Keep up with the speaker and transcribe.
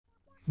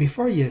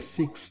Before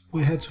ES6,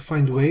 we had to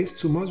find ways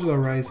to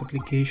modularize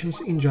applications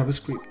in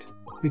JavaScript.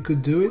 We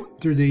could do it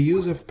through the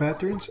use of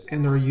patterns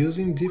and or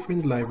using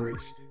different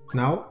libraries.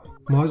 Now,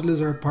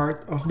 modules are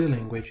part of the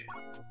language.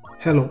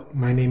 Hello,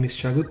 my name is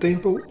Thiago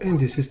Temple and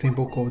this is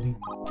Temple Coding.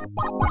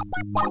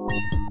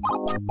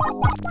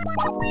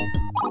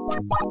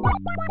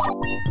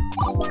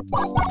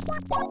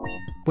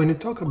 When we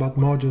talk about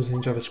modules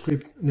in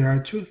JavaScript, there are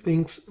two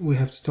things we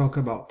have to talk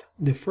about.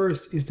 The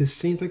first is the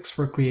syntax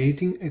for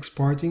creating,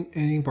 exporting,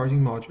 and importing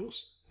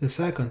modules. The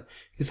second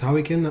is how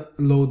we can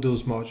load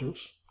those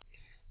modules.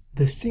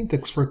 The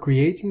syntax for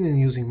creating and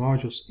using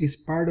modules is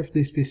part of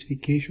the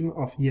specification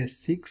of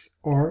ES6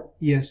 or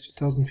ES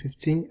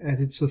 2015 as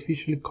it's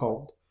officially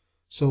called.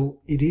 So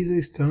it is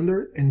a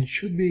standard and it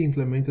should be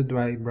implemented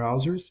by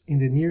browsers in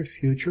the near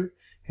future,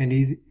 and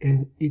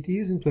it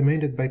is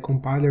implemented by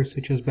compilers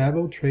such as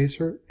Babel,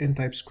 Tracer, and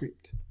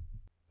TypeScript.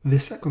 The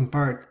second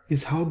part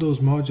is how those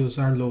modules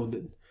are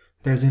loaded.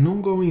 There's an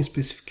ongoing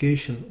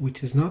specification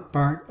which is not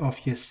part of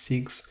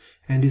ES6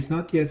 and is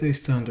not yet a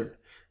standard.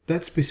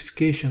 That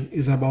specification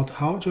is about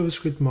how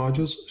JavaScript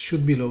modules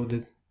should be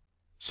loaded.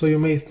 So you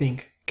may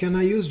think, can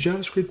I use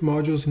JavaScript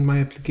modules in my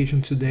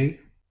application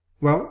today?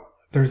 Well,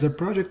 there's a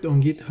project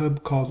on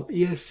GitHub called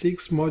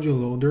ES6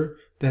 Module Loader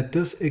that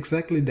does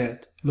exactly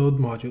that, load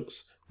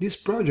modules. This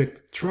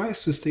project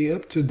tries to stay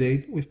up to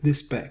date with the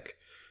spec,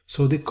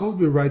 so the code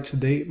we write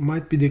today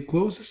might be the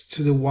closest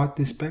to what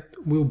the spec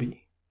will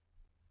be.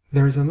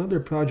 There is another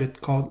project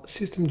called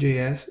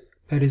System.js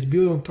that is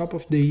built on top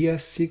of the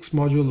ES6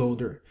 Module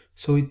Loader,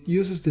 so it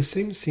uses the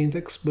same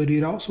syntax, but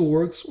it also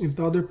works with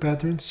other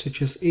patterns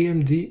such as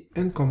AMD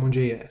and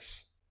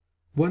CommonJS.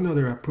 One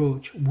other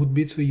approach would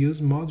be to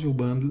use module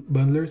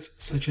bundlers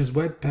such as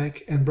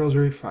Webpack and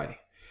Browserify.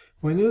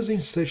 When using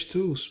such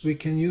tools, we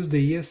can use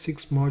the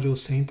ES6 module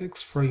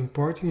syntax for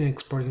importing and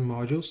exporting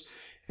modules,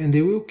 and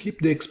they will keep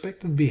the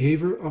expected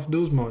behavior of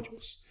those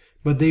modules,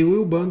 but they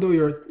will bundle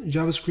your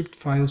JavaScript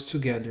files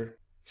together.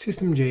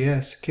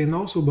 System.js can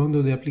also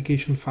bundle the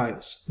application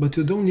files, but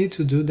you don't need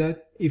to do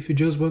that if you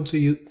just want to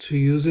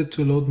use it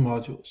to load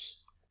modules.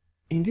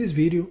 In this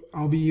video,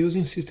 I'll be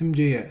using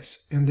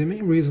System.js, and the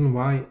main reason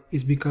why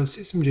is because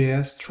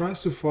System.js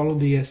tries to follow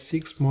the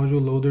ES6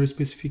 module loader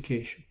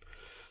specification.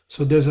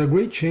 So there's a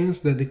great chance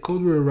that the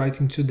code we're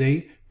writing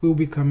today will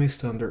become a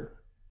standard.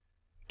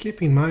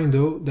 Keep in mind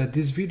though that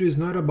this video is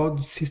not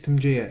about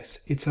System.js,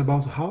 it's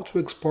about how to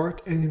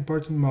export and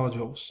import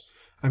modules.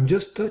 I'm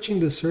just touching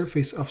the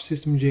surface of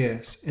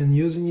System.js and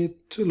using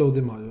it to load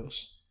the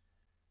modules.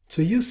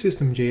 To use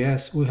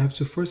System.js, we have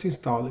to first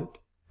install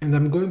it, and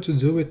I'm going to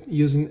do it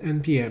using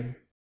npm.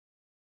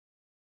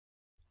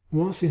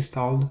 Once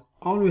installed,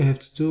 all we have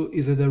to do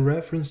is add a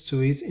reference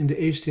to it in the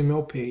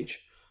HTML page.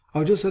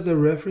 I'll just add a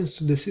reference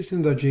to the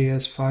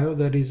system.js file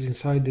that is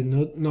inside the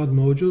node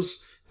modules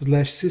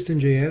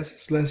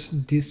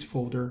 /systemjs/this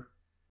folder.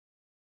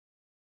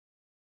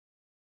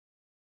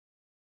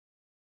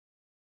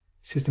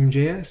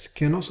 System.js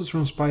can also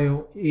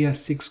transpile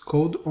ES6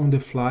 code on the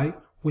fly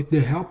with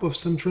the help of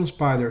some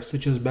transpilers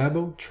such as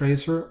Babel,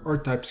 Tracer, or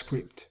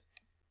TypeScript.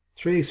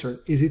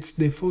 Tracer is its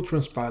default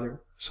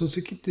transpiler, so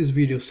to keep this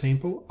video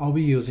simple, I'll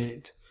be using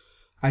it.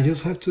 I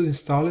just have to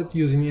install it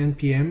using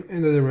npm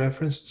and add a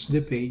reference to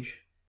the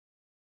page.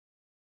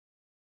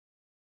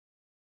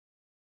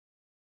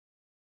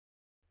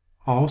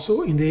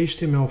 Also, in the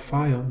HTML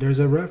file, there's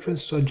a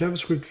reference to a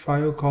JavaScript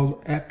file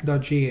called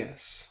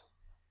app.js.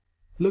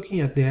 Looking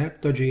at the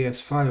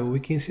app.js file, we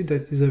can see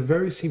that it is a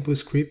very simple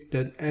script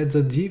that adds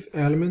a div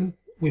element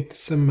with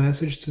some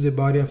message to the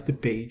body of the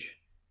page.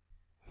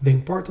 The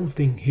important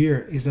thing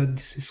here is that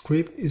this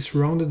script is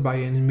surrounded by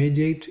an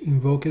immediate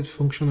invoked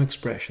functional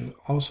expression,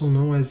 also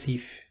known as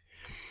if.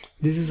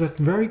 This is a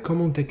very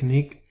common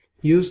technique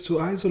used to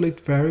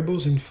isolate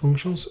variables and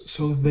functions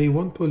so they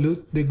won't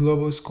pollute the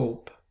global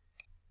scope.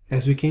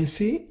 As we can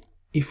see,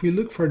 if we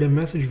look for the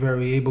message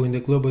variable in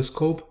the global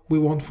scope, we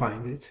won't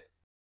find it.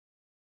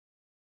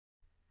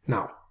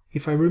 Now,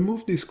 if I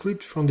remove the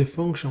script from the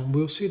function,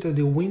 we'll see that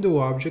the window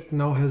object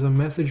now has a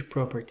message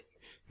property,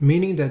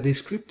 meaning that the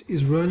script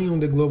is running on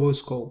the global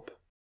scope.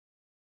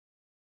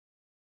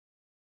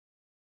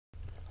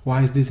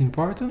 Why is this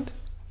important?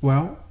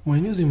 Well,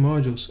 when using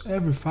modules,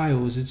 every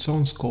file is its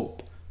own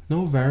scope.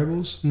 No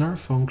variables nor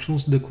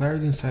functions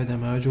declared inside a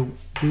module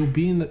will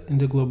be in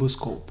the global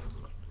scope.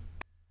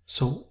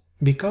 So,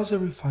 because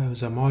every file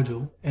is a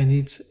module and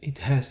it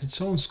has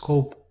its own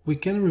scope, we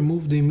can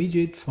remove the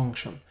immediate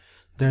function.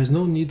 There is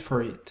no need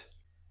for it.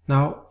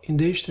 Now, in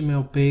the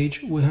HTML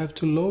page, we have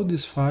to load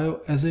this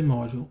file as a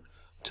module.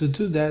 To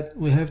do that,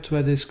 we have to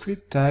add a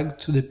script tag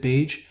to the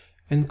page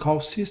and call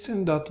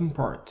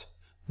system.import.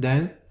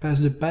 Then,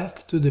 pass the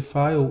path to the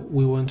file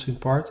we want to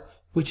import,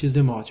 which is the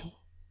module.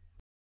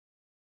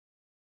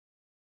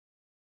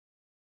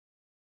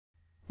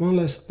 One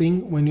last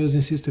thing when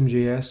using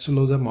System.js to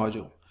load a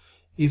module.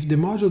 If the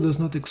module does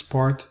not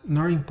export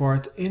nor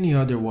import any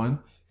other one,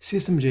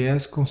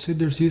 System.js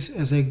considers this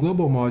as a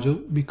global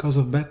module because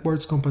of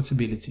backwards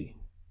compatibility.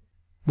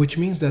 which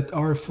means that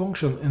our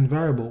function and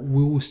variable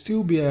will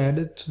still be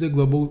added to the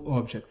global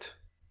object.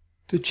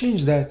 To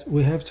change that,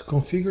 we have to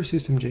configure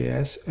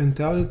System.js and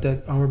tell it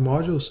that our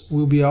modules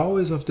will be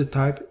always of the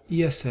type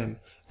ESM,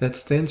 that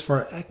stands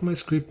for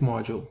ECMAScript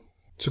module.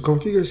 To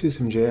configure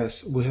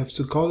System.js, we have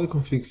to call the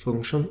config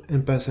function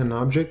and pass an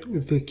object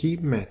with the key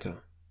meta.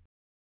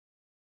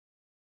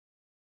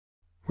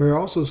 We're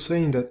also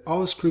saying that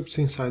all scripts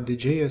inside the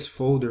JS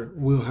folder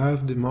will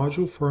have the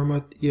module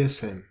format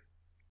ESM.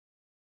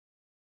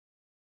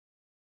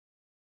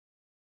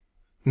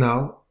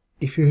 Now,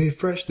 if you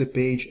refresh the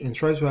page and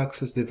try to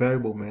access the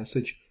variable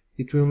message,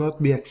 it will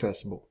not be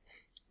accessible,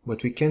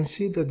 but we can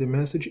see that the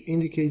message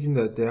indicating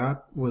that the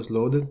app was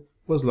loaded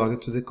was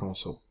logged to the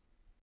console.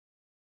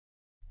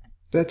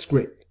 That's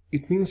great.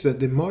 It means that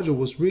the module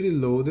was really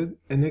loaded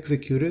and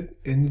executed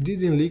and it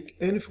didn't leak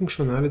any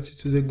functionality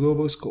to the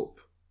global scope.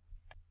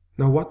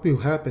 Now what will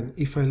happen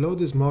if I load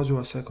this module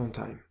a second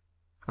time?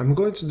 I'm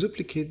going to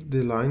duplicate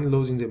the line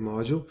loading the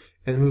module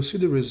and we'll see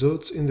the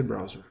results in the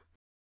browser.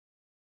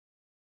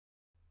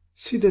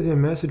 See that the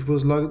message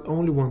was logged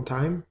only one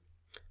time?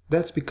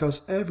 That's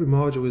because every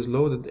module is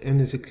loaded and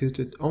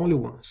executed only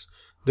once.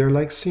 They're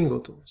like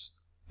singletons.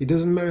 It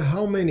doesn't matter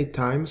how many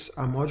times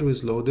a module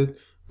is loaded,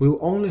 we'll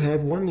only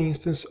have one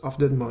instance of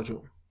that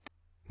module.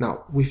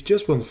 Now, with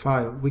just one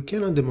file, we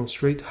cannot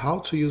demonstrate how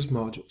to use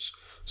modules.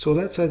 So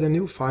let's add a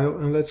new file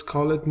and let's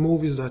call it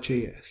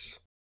movies.js.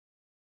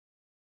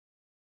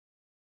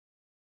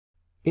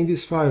 In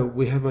this file,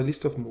 we have a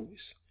list of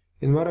movies.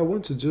 And what I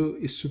want to do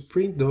is to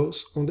print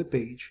those on the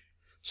page.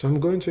 So I'm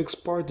going to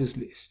export this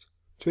list.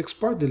 To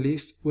export the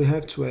list, we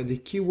have to add the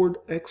keyword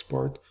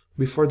export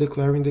before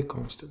declaring the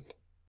constant.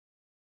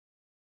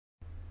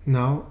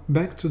 Now,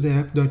 back to the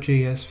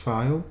app.js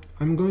file,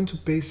 I'm going to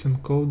paste some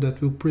code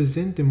that will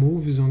present the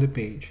movies on the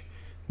page.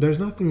 There's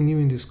nothing new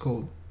in this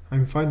code.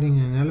 I'm finding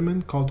an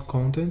element called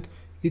content,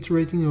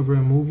 iterating over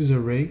a movies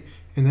array,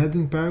 and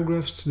adding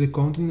paragraphs to the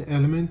content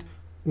element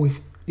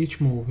with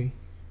each movie.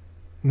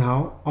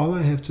 Now, all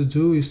I have to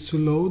do is to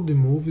load the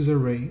movies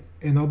array,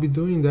 and I'll be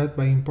doing that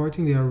by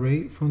importing the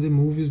array from the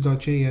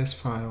movies.js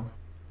file.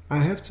 I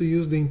have to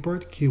use the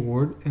import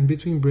keyword and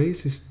between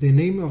braces the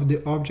name of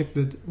the object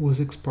that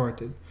was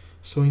exported,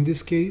 so in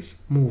this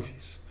case,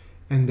 movies.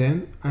 And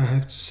then I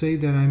have to say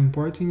that I'm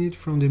importing it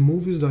from the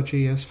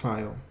movies.js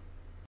file.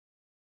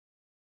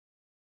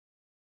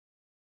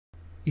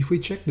 If we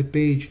check the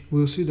page,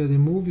 we'll see that the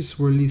movies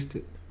were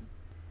listed.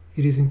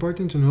 It is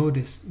important to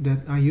notice that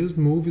I used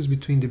movies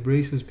between the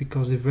braces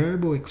because the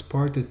variable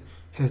exported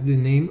has the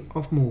name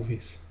of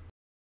movies.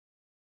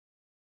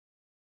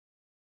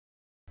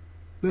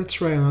 Let's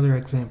try another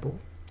example.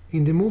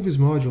 In the movies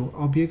module,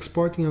 I'll be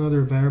exporting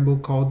another variable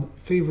called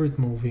favorite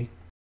movie.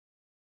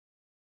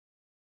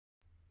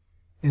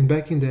 And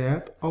back in the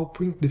app, I'll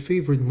print the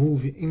favorite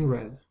movie in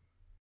red.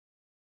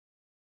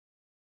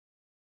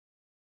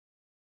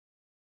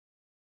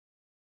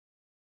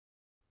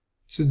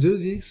 To do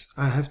this,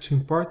 I have to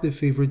import the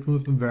favorite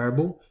movie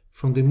variable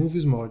from the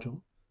movies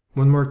module.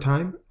 One more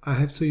time, I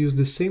have to use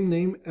the same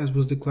name as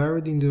was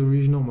declared in the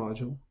original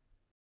module.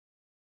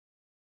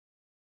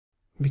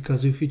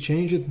 Because if we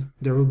change it,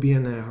 there will be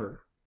an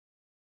error.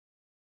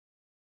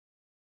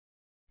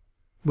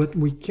 But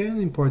we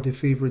can import the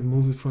favorite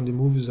movie from the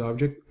movies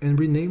object and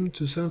rename it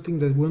to something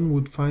that one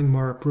would find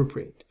more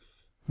appropriate.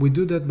 We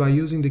do that by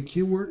using the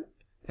keyword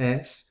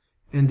as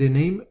and the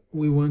name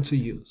we want to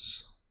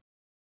use.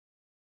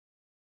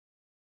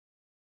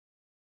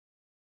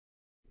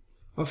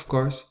 Of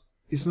course,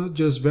 it's not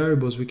just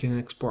variables we can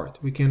export,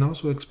 we can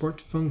also export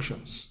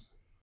functions.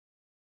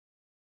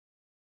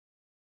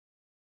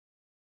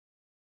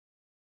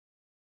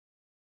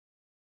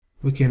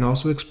 We can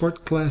also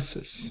export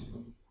classes.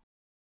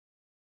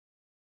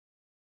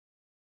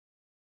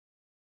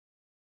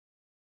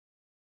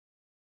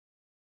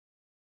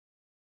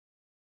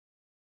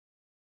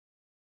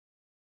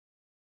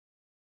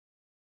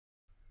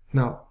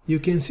 Now, you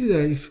can see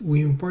that if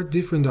we import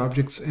different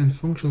objects and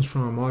functions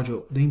from a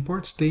module, the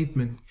import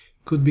statement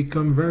could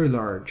become very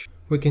large.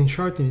 We can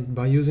shorten it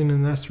by using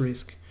an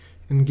asterisk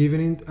and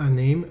giving it a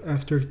name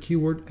after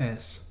keyword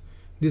s.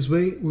 This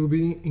way, we'll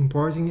be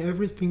importing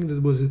everything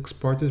that was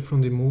exported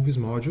from the movies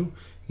module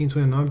into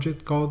an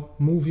object called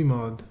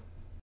movie_mod.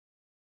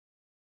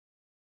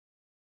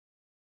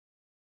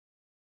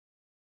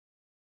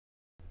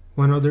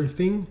 One other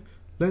thing,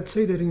 let's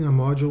say that in a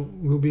module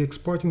we'll be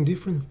exporting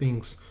different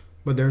things,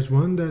 but there's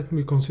one that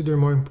we consider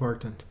more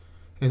important,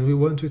 and we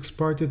want to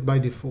export it by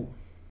default.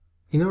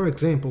 In our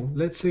example,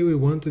 let's say we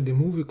wanted the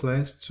movie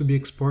class to be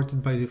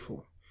exported by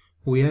default.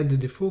 We add the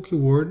default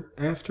keyword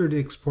after the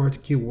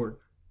export keyword.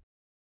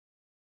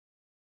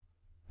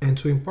 And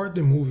to import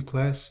the movie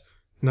class,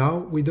 now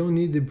we don't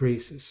need the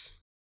braces.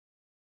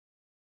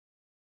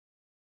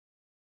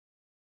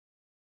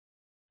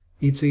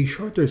 It's a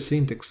shorter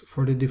syntax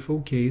for the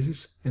default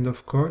cases, and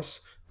of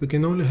course, we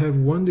can only have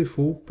one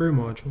default per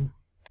module.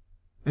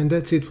 And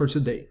that's it for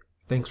today.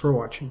 Thanks for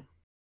watching.